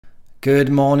Good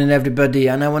morning, everybody,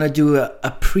 and I want to do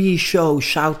a pre-show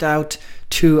shout out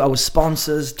to our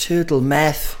sponsors, Turtle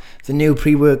Meth, the new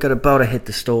pre-workout about to hit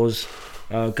the stores.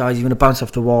 Guys, you want to bounce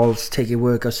off the walls, take your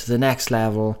workouts to the next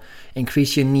level,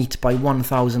 increase your NEAT by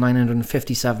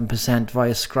 1,957%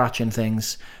 via scratching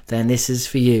things, then this is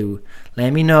for you.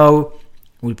 Let me know,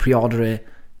 we'll pre-order it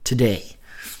today.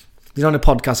 You know, the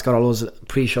podcast got all those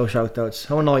pre-show shout outs.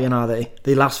 How annoying are they?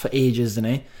 They last for ages, don't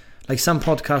they? Like some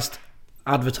podcast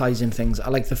advertising things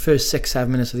are like the first 6-7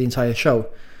 minutes of the entire show.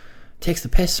 It takes the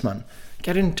piss, man.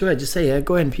 Get into it, just say it,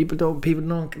 go in. People don't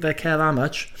care that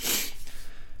much.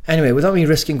 Anyway, without me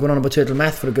risking going on about Turtle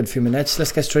Meth for a good few minutes,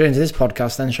 let's get straight into this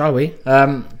podcast then, shall we?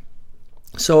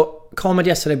 So comment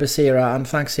yesterday by Sarah, and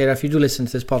thanks Sarah if you do listen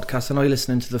to this podcast. I know you're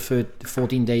listening to the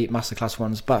 14-day masterclass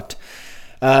ones, but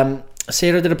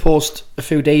Sarah did a post a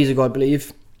few days ago, I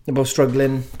believe, about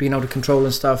struggling, being out of control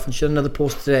and stuff, and she did another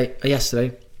post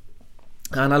yesterday.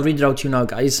 And I'll read it out to you now,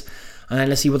 guys, and then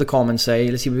let's see what the comments say.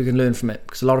 Let's see what we can learn from it,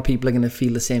 because a lot of people are going to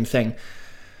feel the same thing.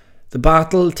 The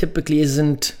battle typically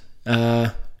isn't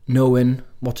knowing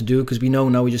what to do, because we know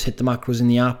now we just hit the macros in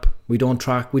the app. We don't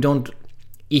track, we don't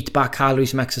eat back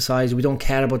calories from exercise, we don't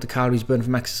care about the calories burned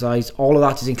from exercise. All of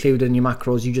that is included in your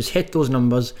macros. You just hit those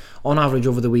numbers on average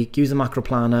over the week, use the macro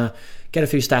planner, get a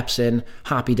few steps in,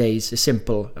 happy days. It's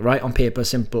simple, right? On paper,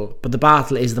 simple. But the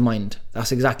battle is the mind.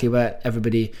 That's exactly where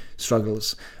everybody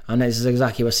struggles. And this is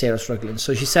exactly where Sarah's struggling.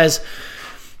 So she says,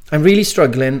 I'm really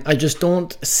struggling. I just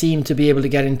don't seem to be able to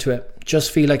get into it.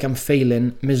 Just feel like I'm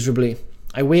failing miserably.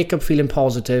 I wake up feeling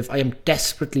positive. I am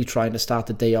desperately trying to start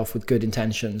the day off with good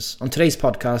intentions. On today's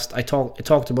podcast, I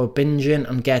talked about binging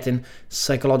and getting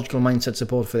psychological mindset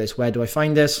support for this. Where do I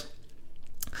find this?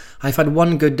 I've had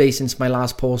one good day since my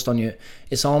last post on you.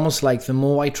 It's almost like the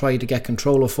more I try to get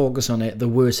control or focus on it, the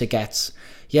worse it gets.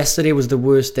 Yesterday was the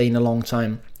worst day in a long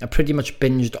time. I pretty much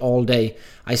binged all day.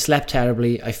 I slept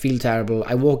terribly. I feel terrible.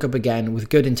 I woke up again with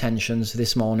good intentions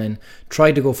this morning.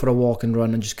 Tried to go for a walk and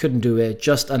run and just couldn't do it.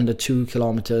 Just under 2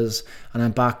 kilometers, and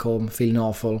I'm back home feeling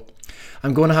awful.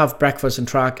 I'm going to have breakfast and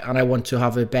track, and I want to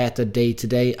have a better day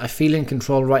today. I feel in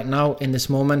control right now in this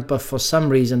moment, but for some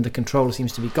reason the control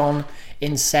seems to be gone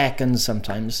in seconds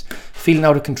sometimes. Feeling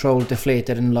out of control,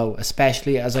 deflated and low,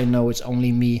 especially as I know it's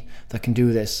only me that can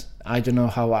do this. I don't know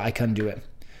how I can do it.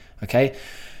 Okay?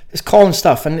 It's common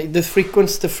stuff, and the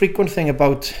frequent thing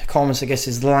about comments, I guess,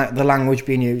 is the language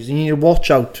being used. You need to watch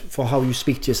out for how you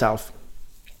speak to yourself.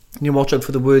 You need to watch out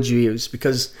for the words you use,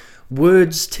 because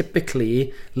words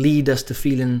typically lead us to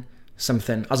feeling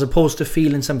something, as opposed to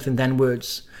feeling something then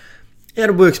words. Yeah,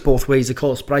 it works both ways, of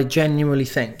course, but I genuinely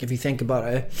think, if you think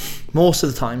about it, most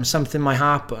of the time something might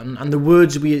happen, and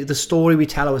the story we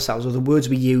tell ourselves, or the words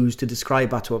we use to describe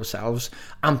that to ourselves,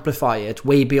 amplify it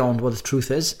way beyond what the truth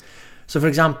is. So, for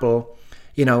example,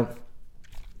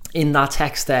 in that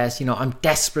text there's, I'm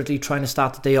desperately trying to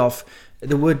start the day off.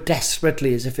 The word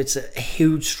desperately is if it's a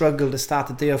huge struggle to start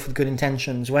the day off with good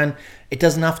intentions, when it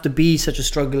doesn't have to be such a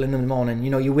struggle in the morning.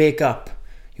 You wake up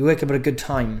at a good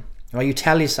time, right? You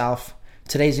tell yourself,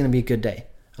 today's going to be a good day.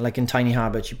 Like in Tiny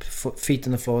Habits, you put feet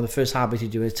on the floor, the first habit you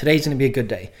do is, today's going to be a good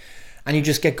day. And you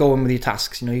just get going with your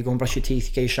tasks. You go and brush your teeth,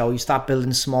 you get a shower, you start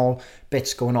building small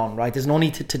bits going on, right? There's no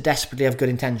need to desperately have good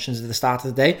intentions at the start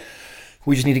of the day.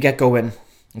 We just need to get going.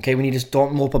 Okay, we need to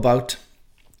don't mope about.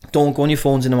 Don't go on your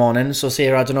phones in the morning. So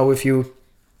Sarah, I don't know if you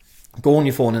go on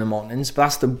your phone in the mornings, but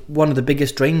that's one of the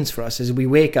biggest drains for us is we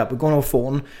wake up, we go on our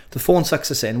phone, the phone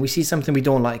sucks us in, we see something we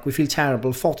don't like, we feel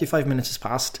terrible, 45 minutes has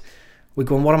passed, we're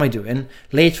going, what am I doing?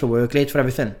 Late for work, late for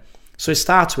everything. So it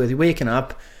starts with you waking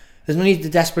up. There's no need to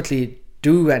desperately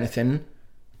do anything.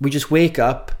 We just wake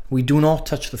up, we do not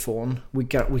touch the phone, we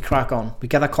crack on. We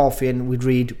get our coffee in, we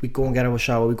read, we go and get our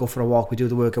shower, we go for a walk, we do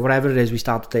the workout, whatever it is, we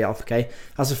start the day off, okay?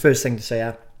 That's the first thing to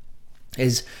say,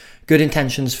 is good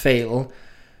intentions fail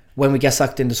when we get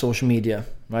sucked into social media,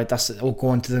 right? Or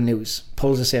going to the news,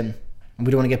 pulls us in, and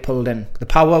we don't want to get pulled in. The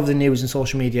power of the news and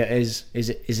social media is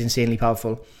insanely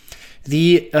powerful.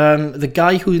 The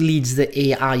guy who leads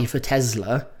the AI for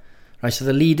Tesla, right? So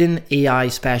the leading AI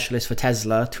specialist for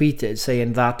Tesla tweeted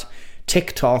saying that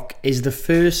TikTok is the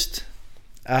first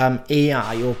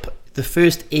AI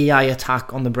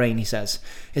attack on the brain. He says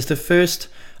it's the first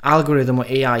algorithm or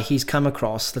AI he's come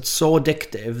across that's so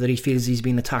addictive that he feels he's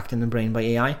been attacked in the brain by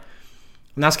AI.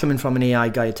 And that's coming from an AI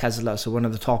guy at Tesla, so one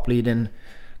of the top leading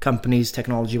companies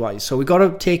technology-wise. So we got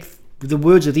to take the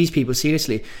words of these people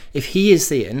seriously. If he is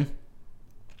saying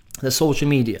that social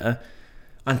media,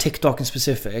 and TikTok in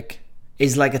specific,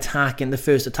 is like the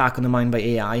first attack on the mind by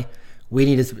AI, we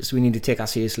need to take that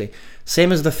seriously.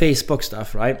 Same as the Facebook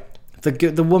stuff, right?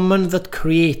 The woman that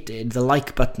created the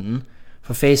like button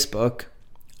for Facebook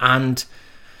and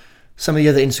some of the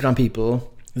other Instagram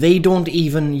people, they don't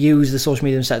even use the social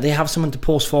media themselves. They have someone to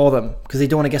post for them because they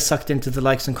don't want to get sucked into the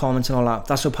likes and comments and all that.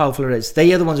 That's how powerful it is.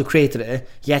 They are the ones who created it,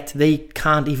 yet they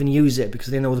can't even use it because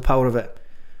they know the power of it,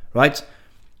 right?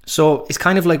 So it's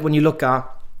kind of like when you look at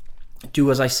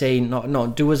do as I say,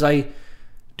 do as I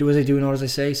do, not as I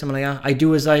say, something like that. I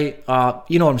do as I,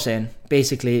 you know what I'm saying?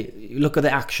 Basically, you look at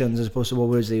the actions as opposed to what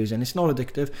words they're using. It's not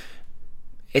addictive.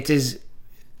 It is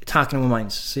attacking our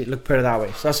minds. So look, put it that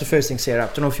way. So that's the first thing, Sarah. I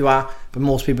don't know if you are, but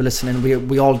most people listening,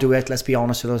 we all do it. Let's be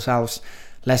honest with ourselves.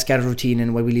 Let's get a routine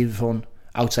in where we leave the phone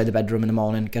outside the bedroom in the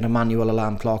morning, get a manual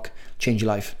alarm clock, change your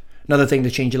life. Another thing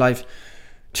to change your life,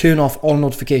 turn off all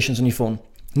notifications on your phone.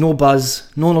 No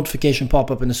buzz, no notification pop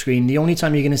up on the screen. The only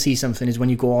time you're going to see something is when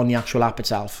you go on the actual app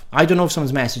itself. I don't know if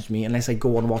someone's messaged me unless I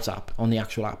go on WhatsApp on the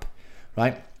actual app,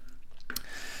 right?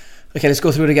 Okay, let's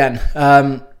go through it again.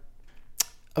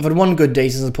 I've had one good day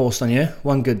since the post on here.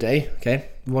 One good day, okay?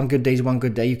 One good day is one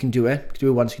good day. You can do it. You can do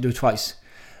it once, you can do it twice.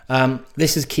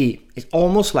 This is key. It's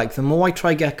almost like the more I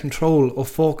try to get control or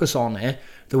focus on it,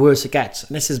 the worse it gets.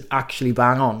 And this is actually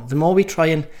bang on. The more we try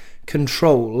and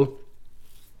control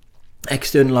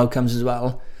external outcomes as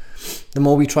well, the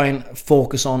more we try and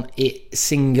focus on a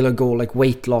singular goal like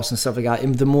weight loss and stuff like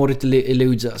that, the more it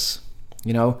eludes us.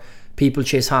 You know, people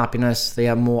chase happiness, they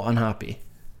are more unhappy.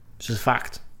 It's just a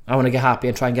fact. I want to get happy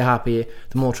and try and get happy.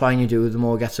 The more trying you do, the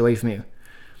more it gets away from you.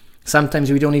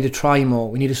 Sometimes we don't need to try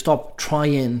more. We need to stop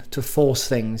trying to force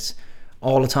things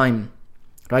all the time,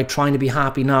 right? Trying to be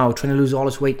happy now, trying to lose all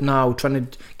this weight now, trying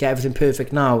to get everything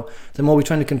perfect now. The more we're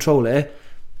trying to control it,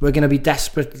 we're going to be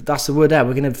desperate. That's the word there.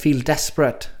 We're going to feel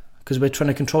desperate because we're trying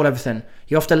to control everything.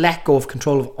 You have to let go of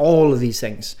control of all of these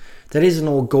things. There is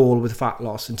no goal with fat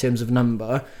loss in terms of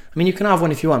number. I mean, you can have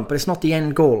one if you want, but it's not the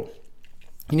end goal.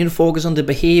 You need to focus on the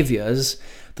behaviours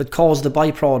that cause the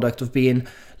byproduct of being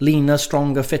leaner,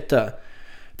 stronger, fitter.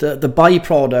 The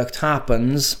byproduct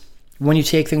happens when you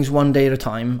take things one day at a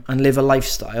time and live a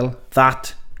lifestyle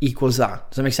that equals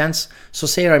that. Does that make sense? So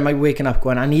Sarah might be waking up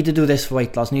going, I need to do this for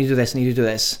weight loss, I need to do this, I need to do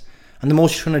this. And the more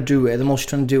she's trying to do it,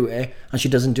 and she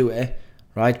doesn't do it,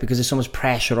 right? Because there's so much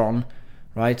pressure on,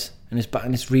 right? And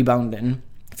it's rebounding.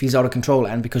 It feels out of control,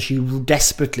 and because she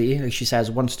desperately, like she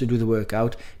says, wants to do the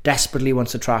workout, desperately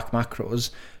wants to track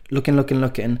macros,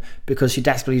 looking, because she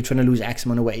desperately trying to lose X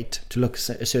amount of weight to look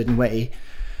a certain way.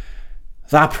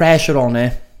 That pressure on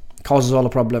her causes all the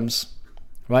problems,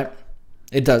 right?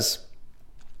 It does.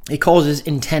 It causes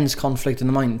intense conflict in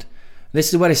the mind.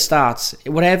 This is where it starts.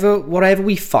 Whatever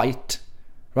we fight,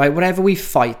 right? Whatever we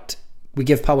fight, we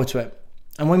give power to it.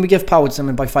 And when we give power to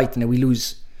something by fighting it, we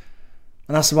lose.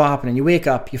 And that's what's happening. You wake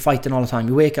up, you're fighting all the time.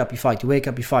 You wake up, you fight. You wake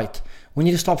up, you fight. We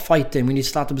need to stop fighting. We need to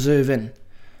start observing.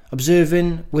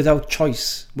 Observing without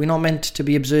choice. We're not meant to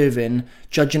be observing,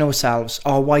 judging ourselves.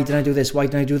 Oh, why did I do this? Why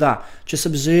did I do that? Just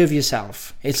observe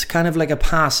yourself. It's kind of like a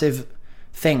passive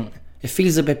thing. It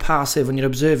feels a bit passive when you're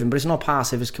observing, but it's not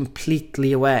passive. It's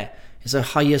completely aware. It's the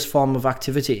highest form of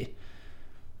activity.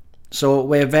 So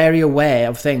we're very aware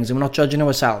of things and we're not judging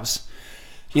ourselves.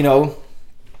 You know,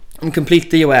 I'm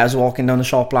completely aware. I was walking down the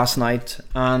shop last night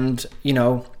and, you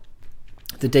know,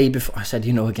 the day before, I said,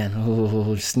 you know,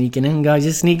 again, sneaking in, guys,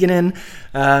 just sneaking in.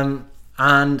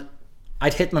 And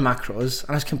I'd hit my macros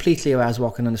and I was completely aware. I was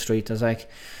walking on the street. I was like,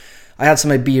 I had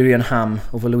some Iberian ham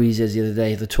over Louise's the other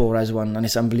day, the Torres one, and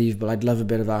it's unbelievable. I'd love a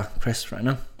bit of that crisp right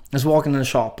now. I was walking in the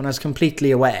shop and I was completely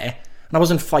aware. And I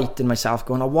wasn't fighting myself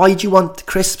going, oh, why do you want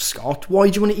crisps, Scott? Why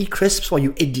do you want to eat crisps? Why,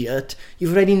 you idiot?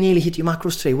 You've already nearly hit your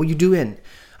macros today. What are you doing?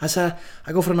 I said,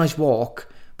 I go for a nice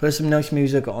walk, put some nice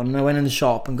music on, and I went in the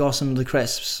shop and got some of the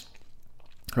crisps,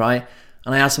 right?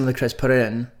 And I had some of the crisps, put it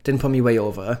in, didn't put me way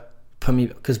over,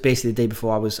 because basically the day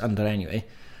before I was under anyway.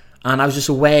 And I was just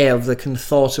aware of the kind of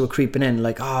thoughts that were creeping in,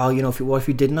 like, oh, you know, what if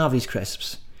you didn't have these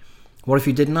crisps? What if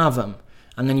you didn't have them?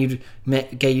 And then you'd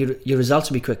get your results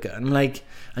would be quicker. And I'm like,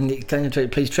 and it kind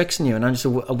of plays tricks on you. And I'm just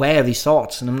aware of these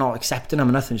thoughts, and I'm not accepting them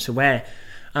or nothing, just aware.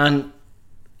 And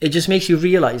it just makes you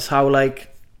realise how,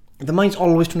 like, the mind's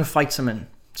always trying to fight something.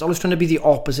 It's always trying to be the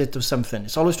opposite of something.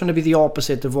 It's always trying to be the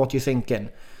opposite of what you're thinking.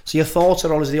 So your thoughts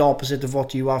are always the opposite of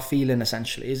what you are feeling,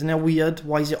 essentially. Isn't that weird?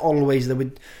 Why is it always that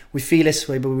we feel this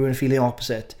way, but we want to feel the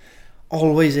opposite?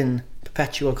 Always in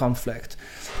perpetual conflict.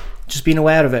 Just being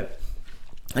aware of it.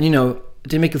 And, you know,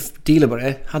 didn't make a deal about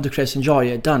it. Had the crisps, enjoy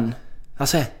it, done.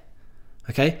 That's it.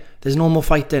 Okay? There's no more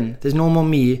fighting. There's no more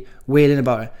me wailing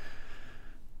about it.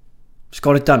 Just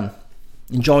got it done.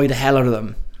 Enjoy the hell out of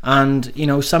them. And, you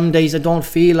know, some days I don't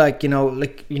feel like,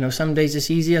 some days it's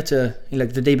easier to,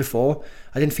 like the day before,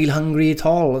 I didn't feel hungry at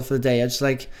all for the day. I just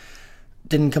like,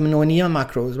 didn't come nowhere near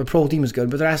macros. My protein was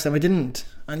good, but the rest of them I didn't.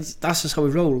 And that's just how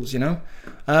it rolls, you know.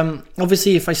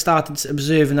 Obviously, if I started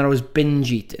observing that I was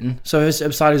binge eating, so if I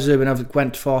started observing I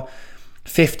went for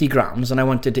 50 grams and I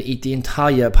wanted to eat the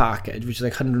entire package, which is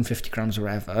like 150 grams or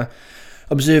whatever,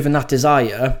 observing that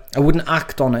desire, I wouldn't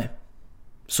act on it.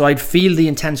 So I'd feel the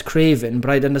intense craving, but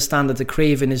I'd understand that the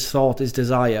craving is thought is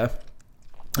desire.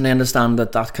 And I understand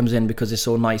that that comes in because it's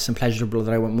so nice and pleasurable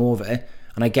that I want more of it.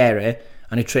 And I get it.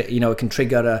 And it can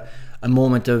trigger a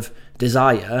moment of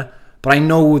desire. But I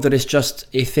know that it's just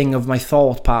a thing of my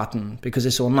thought pattern because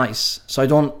it's so nice. So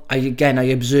I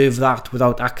observe that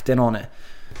without acting on it.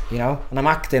 You know, and I'm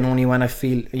acting only when I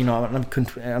feel, you know,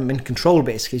 I'm in control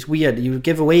basically. It's weird. You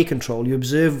give away control. You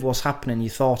observe what's happening, your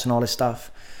thoughts and all this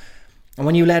stuff. And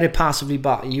when you let it passively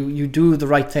by, you do the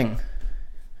right thing,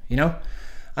 you know?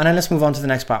 And then let's move on to the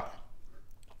next part.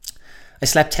 I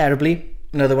slept terribly.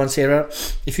 Another one, Sarah.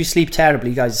 If you sleep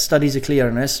terribly, guys, studies are clear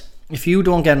on this. If you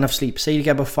don't get enough sleep, say you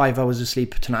get about 5 hours of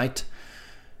sleep tonight,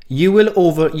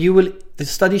 the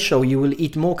studies show you will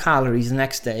eat more calories the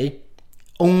next day.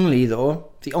 Only though,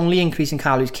 the only increase in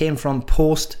calories came from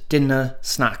post-dinner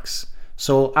snacks.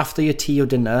 So after your tea or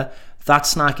dinner, that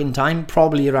snacking time,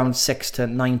 probably around 6 to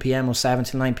 9 p.m. or 7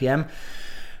 to 9 p.m,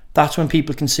 that's when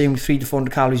people consumed 300 to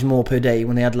 400 calories more per day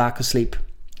when they had lack of sleep.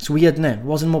 It's weird, isn't it? It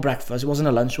wasn't more breakfast, it wasn't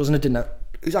a lunch, it wasn't a dinner.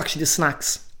 It was actually the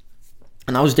snacks.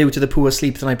 And that was due to the poor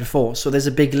sleep the night before. So there's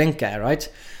a big link there, right?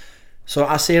 So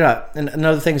I say that. And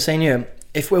another thing saying here,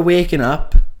 if we're waking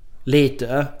up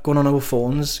later, going on our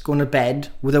phones, going to bed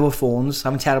with our phones,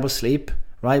 having terrible sleep,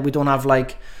 right? We don't have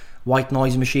like white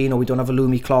noise machine, or we don't have a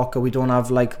Lumi clock, or we don't have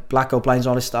like blackout blinds,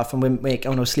 all this stuff, and we make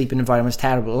our sleeping environment's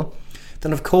terrible,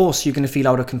 then of course you're going to feel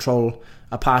out of control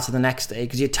a part of the next day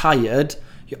because you're tired,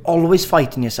 you're always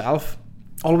fighting yourself,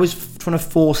 always trying to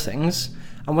force things.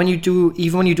 And when you do a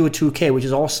 2K, which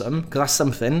is awesome, because that's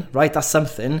something, right? That's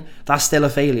something, that's still a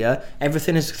failure.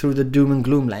 Everything is through the doom and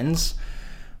gloom lens.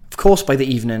 Of course, by the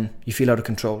evening, you feel out of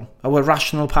control. Our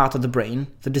rational part of the brain,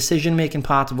 the decision-making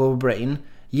part of our brain,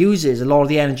 uses a lot of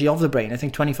the energy of the brain. I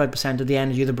think 25% of the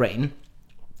energy of the brain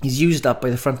is used up by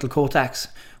the frontal cortex,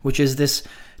 which is this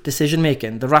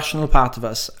decision-making, the rational part of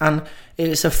us. And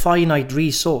it's a finite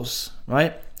resource,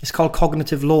 right? It's called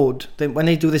cognitive load. When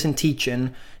they do this in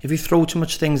teaching, if you throw too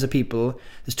much things at people,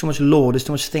 there's too much load, there's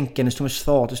too much thinking, there's too much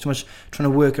thought, there's too much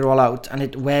trying to work it all out, and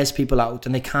it wears people out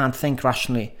and they can't think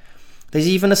rationally. There's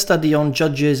even a study on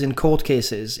judges in court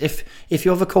cases. If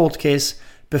you have a court case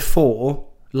before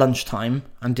lunchtime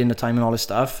and dinner time and all this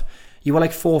stuff, you are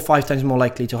like 4 or 5 times more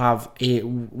likely to have a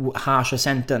harsher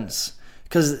sentence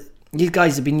because these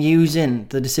guys have been using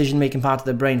the decision-making part of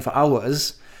their brain for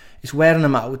hours. It's wearing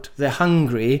them out. They're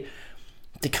hungry.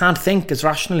 They can't think as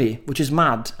rationally, which is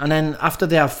mad. And then after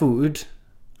they have food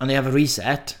and they have a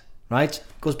reset, right,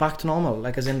 it goes back to normal,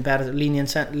 like as in better,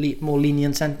 more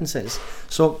lenient sentences.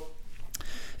 So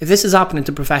if this is happening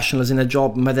to professionals in a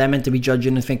job where they're meant to be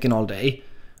judging and thinking all day,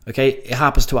 okay, it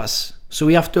happens to us. So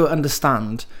we have to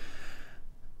understand,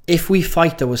 if we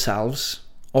fight ourselves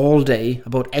all day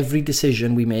about every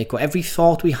decision we make or every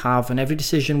thought we have and every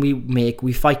decision we make,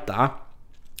 we fight that,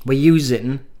 we're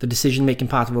using the decision-making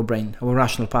part of our brain, our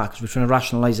rational part, because we're trying to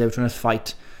rationalise it, we're trying to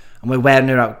fight, and we're wearing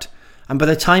it out. And by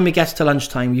the time it gets to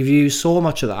lunchtime, you've used so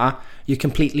much of that, you're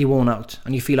completely worn out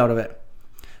and you feel out of it.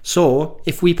 So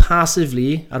if we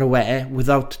passively are aware,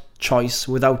 without choice,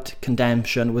 without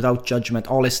condemnation, without judgment,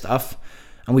 all this stuff,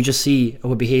 and we just see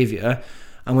our behaviour,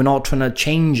 and we're not trying to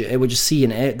change it, we're just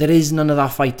seeing it, there is none of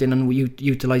that fighting and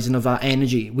utilising of that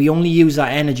energy. We only use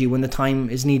that energy when the time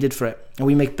is needed for it, and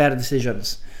we make better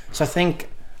decisions. So I think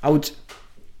I would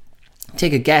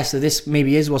take a guess that this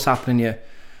maybe is what's happening here.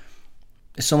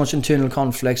 There's so much internal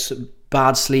conflicts,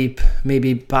 bad sleep,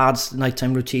 maybe bad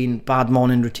nighttime routine, bad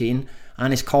morning routine,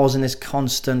 and it's causing this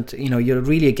constant, you're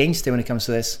really against it when it comes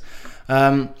to this.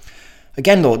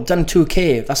 Again though, done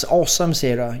 2K, that's awesome,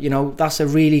 Sarah. That's a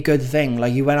really good thing.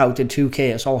 Like, you went out, did 2K,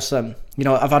 it's awesome.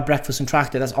 I've had breakfast and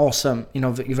tracked it, that's awesome.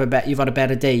 You've had a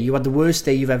better day. You had the worst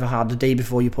day you've ever had the day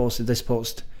before you posted this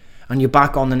post. And you're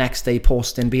back on the next day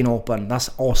posting, being open. That's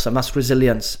awesome, that's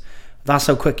resilience. That's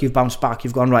how quick you've bounced back.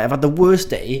 You've gone, right, I've had the worst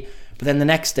day, but then the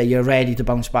next day you're ready to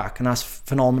bounce back, and that's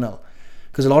phenomenal.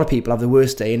 Because a lot of people have the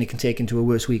worst day and it can take into a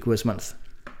worse week, worse month.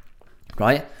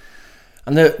 Right?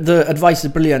 And the advice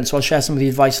is brilliant, so I'll share some of the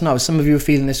advice now. Some of you are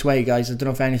feeling this way, guys. I don't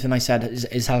know if anything I said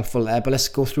is helpful there, but let's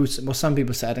go through what some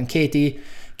people said. And Katie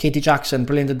Jackson,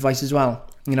 brilliant advice as well.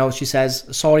 She says,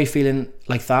 sorry feeling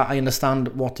like that. I understand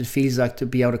what it feels like to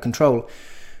be out of control.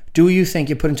 Do you think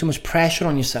you're putting too much pressure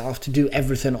on yourself to do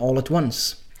everything all at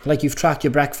once? Like, you've tracked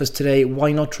your breakfast today,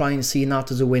 why not try and see that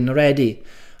as a win already?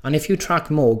 And if you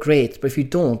track more, great. But if you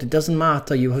don't, it doesn't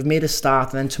matter. You have made a start,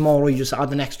 and then tomorrow you just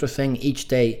add an extra thing each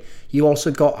day. You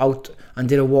also got out and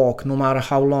did a walk. No matter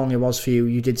how long it was for you,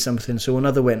 you did something. So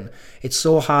another win. It's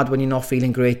so hard when you're not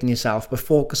feeling great in yourself, but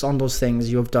focus on those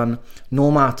things you have done. No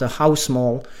matter how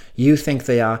small you think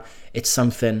they are, it's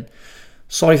something.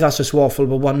 Sorry if that's just waffle,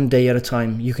 but one day at a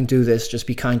time. You can do this. Just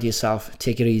be kind to yourself.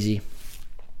 Take it easy.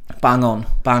 Bang on.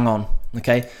 Bang on.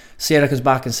 Okay? Sarah comes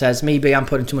back and says, maybe I'm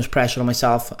putting too much pressure on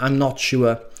myself. I'm not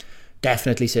sure.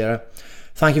 Definitely, Sarah.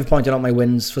 Thank you for pointing out my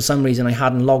wins. For some reason, I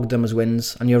hadn't logged them as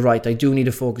wins. And you're right, I do need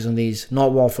to focus on these.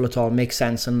 Not waffle at all. Makes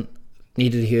sense and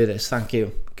needed to hear this. Thank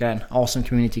you. Again, awesome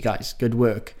community, guys. Good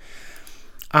work.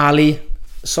 Ali,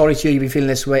 sorry to hear you've been feeling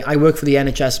this way. I work for the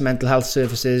NHS Mental Health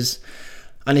Services.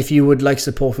 And if you would like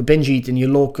support for binge eating, your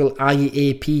local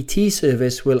IAPT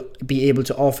service will be able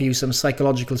to offer you some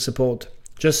psychological support.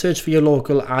 Just search for your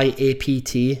local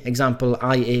IAPT, example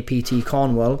IAPT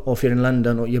Cornwall, or if you're in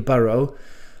London or your borough,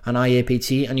 an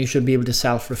IAPT, and you should be able to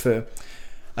self-refer,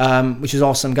 which is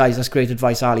awesome, guys. That's great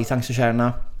advice, Ali. Thanks for sharing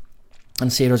that.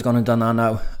 And Sarah's gone and done that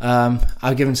now.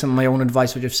 I've given some of my own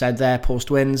advice, which I've said there,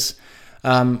 post-wins.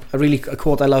 A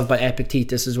quote I love by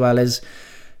Epictetus as well is,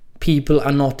 people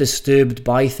are not disturbed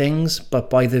by things, but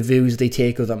by the views they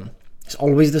take of them. It's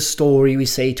always the story we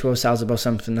say to ourselves about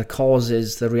something that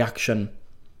causes the reaction.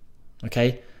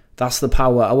 Okay, that's the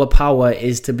power. Our power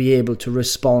is to be able to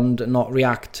respond, not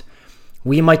react.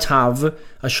 We might have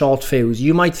a short fuse.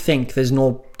 You might think there's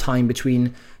no time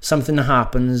between something that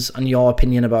happens and your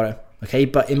opinion about it. Okay,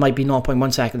 but it might be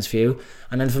 0.1 seconds for you,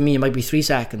 and then for me it might be 3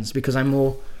 seconds because I'm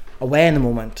more aware in the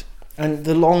moment. And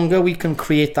the longer we can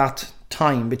create that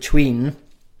time between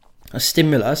a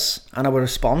stimulus and our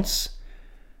response,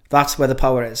 that's where the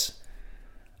power is.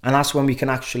 And that's when we can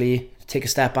actually take a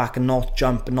step back and not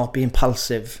jump and not be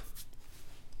impulsive.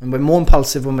 And we're more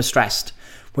impulsive when we're stressed.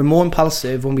 We're more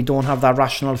impulsive when we don't have that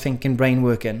rational thinking brain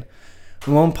working.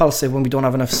 We're more impulsive when we don't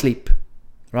have enough sleep,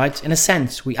 right? In a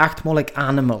sense, we act more like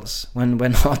animals when we're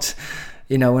not,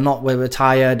 we're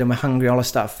tired and we're hungry, all that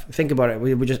stuff. Think about it.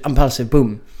 We're just impulsive,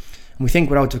 boom. And we think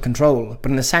we're out of control.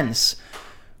 But in a sense,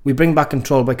 we bring back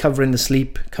control by covering the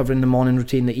sleep, covering the morning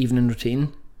routine, the evening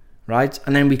routine, right?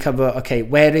 And then we cover, okay,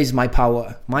 where is my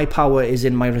power? My power is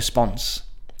in my response.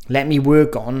 Let me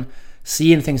work on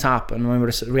seeing things happen, my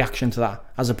reaction to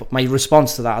that, my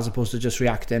response to that, as opposed to just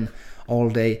reacting all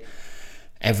day,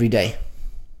 every day.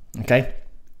 Okay?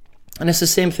 And it's the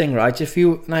same thing, right?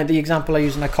 Now the example I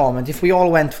used in a comment, if we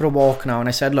all went for a walk now and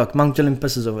I said, look, Mount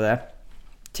Olympus is over there,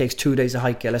 it takes 2 days to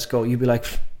hike it, let's go. You'd be like,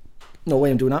 no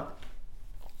way I'm doing that.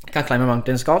 I can't climb a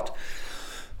mountain, Scott.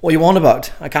 What are you on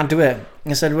about? I can't do it.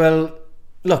 And I said, well,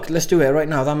 look, let's do it right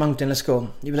now, that mountain, let's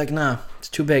go. You'd be like, nah, it's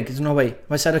too big, there's no way.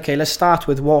 I said, okay, let's start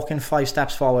with walking 5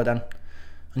 steps forward then.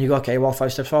 And you go, okay, walk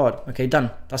 5 steps forward. Okay, done.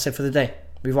 That's it for the day.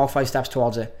 We walk 5 steps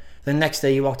towards it. Then the next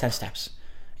day you walk 10 steps.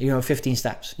 15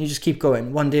 steps. You just keep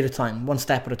going, one day at a time, one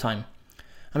step at a time.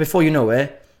 And before you know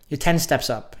it, you're 10 steps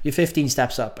up, you're 15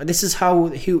 steps up. And this is how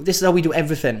we do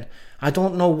everything. I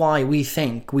don't know why we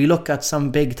look at some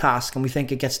big task and we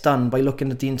think it gets done by looking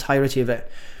at the entirety of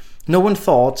it. No one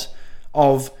thought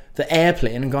of the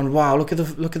airplane and gone, wow, look at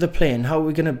the plane. How are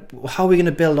we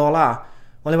gonna build all that?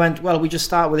 Well, they went, well, we just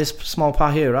start with this small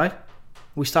part here, right?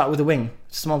 We start with the wing,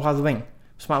 small part of the wing.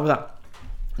 Start with that,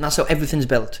 and that's how everything's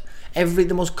built.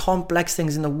 The most complex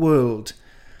things in the world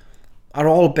are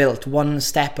all built one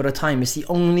step at a time. It's the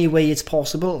only way it's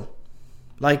possible.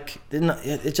 Like,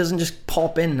 it doesn't just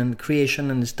pop in and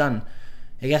creation and it's done.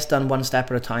 It gets done one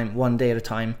step at a time, one day at a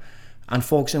time, and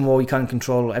focusing on what we can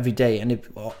control every day. And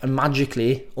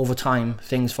magically, over time,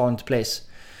 things fall into place.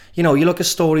 You look at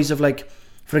stories of, like,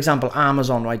 for example,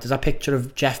 Amazon, right? There's a picture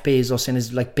of Jeff Bezos in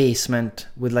his, like, basement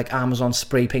with, like, Amazon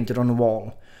spray painted on the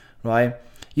wall, right?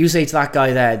 You say to that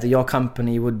guy there that your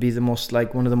company would be the most,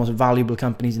 like, one of the most valuable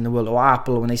companies in the world, or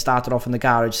Apple, when they started off in the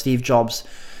garage, Steve Jobs,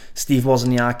 Steve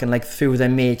Wozniak, and like a few of their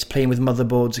mates playing with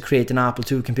motherboards, creating Apple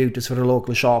II computers for a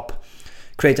local shop,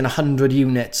 creating 100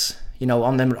 units,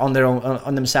 on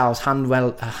themselves, hand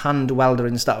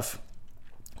weldering stuff,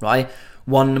 right?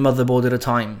 One motherboard at a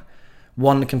time,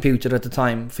 one computer at a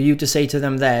time. For you to say to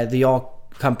them there that your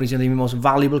company's the most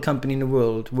valuable company in the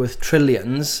world worth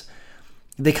trillions,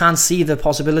 they can't see the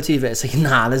possibility of it. It's like,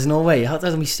 nah, there's no way. How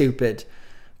doesn't be stupid?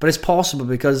 But it's possible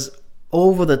because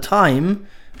over the time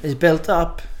it's built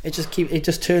up. It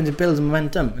just turns, it builds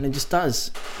momentum, and it just does.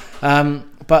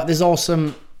 But there's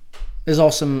awesome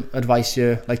advice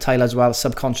here, like Tyler as well.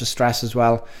 Subconscious stress as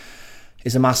well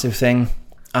is a massive thing,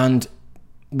 and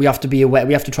we have to be aware.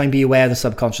 We have to try and be aware of the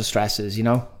subconscious stresses.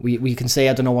 We can say,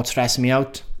 I don't know what's stressing me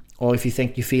out, or if you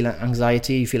think you feel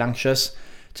anxiety, you feel anxious,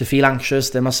 To feel anxious,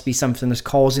 there must be something that's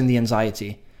causing the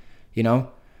anxiety, you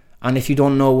know? And if you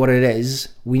don't know what it is,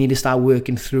 we need to start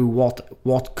working through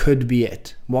what could be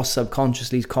it, what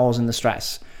subconsciously is causing the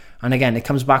stress. And again, it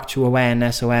comes back to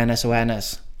awareness.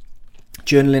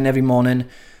 Journaling every morning,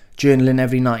 journaling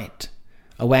every night.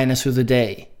 Awareness through the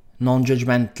day,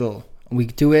 non-judgmental. We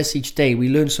do this each day. We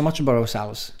learn so much about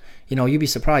ourselves. You know, you'd be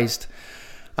surprised.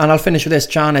 And I'll finish with this.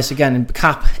 Janice, again,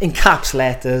 in caps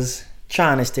letters.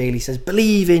 Janice Daly says,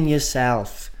 believe in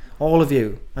yourself. All of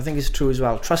you. I think it's true as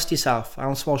well. Trust yourself.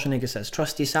 Arnold Schwarzenegger says,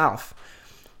 trust yourself.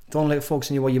 Don't let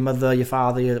focus on what your mother, your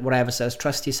father, your whatever says.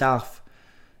 Trust yourself.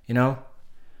 You know?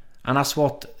 And that's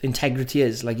what integrity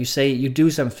is. Like you say, you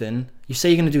do something. You say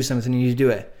you're going to do something and you do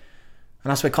it.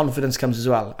 And that's where confidence comes as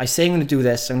well. I say I'm going to do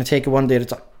this. I'm going to take it one day at a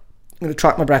time. I'm going to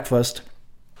track my breakfast.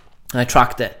 And I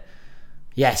tracked it.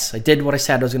 Yes, I did what I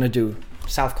said I was going to do.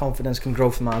 Self-confidence can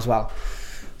grow from that as well.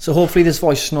 So hopefully this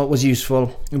voice note was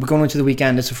useful. We're going into the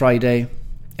weekend. It's a Friday.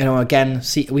 You know, again,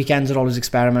 weekends are always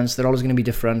experiments. They're always going to be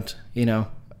different, you know.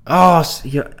 I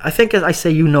think I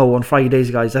say on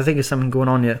Fridays, guys. I think there's something going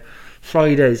on here.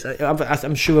 Fridays.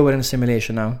 I'm sure we're in a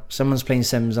simulation now. Someone's playing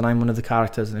Sims and I'm one of the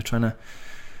characters and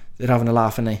they're having a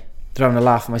laugh, aren't they? They're having a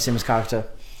laugh at my Sims character.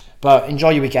 But enjoy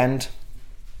your weekend.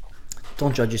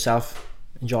 Don't judge yourself.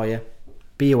 Enjoy it.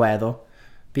 Be aware though.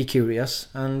 Be curious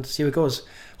and see how it goes.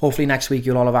 Hopefully next week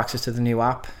you'll all have access to the new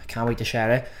app. Can't wait to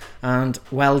share it. And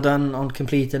well done on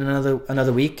completing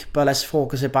another week. But let's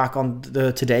focus it back on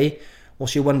the today.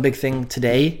 What's your one big thing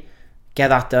today? Get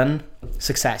that done.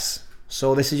 Success.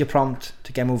 So this is your prompt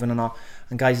to get moving or not.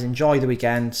 And guys, enjoy the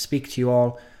weekend. Speak to you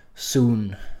all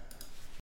soon.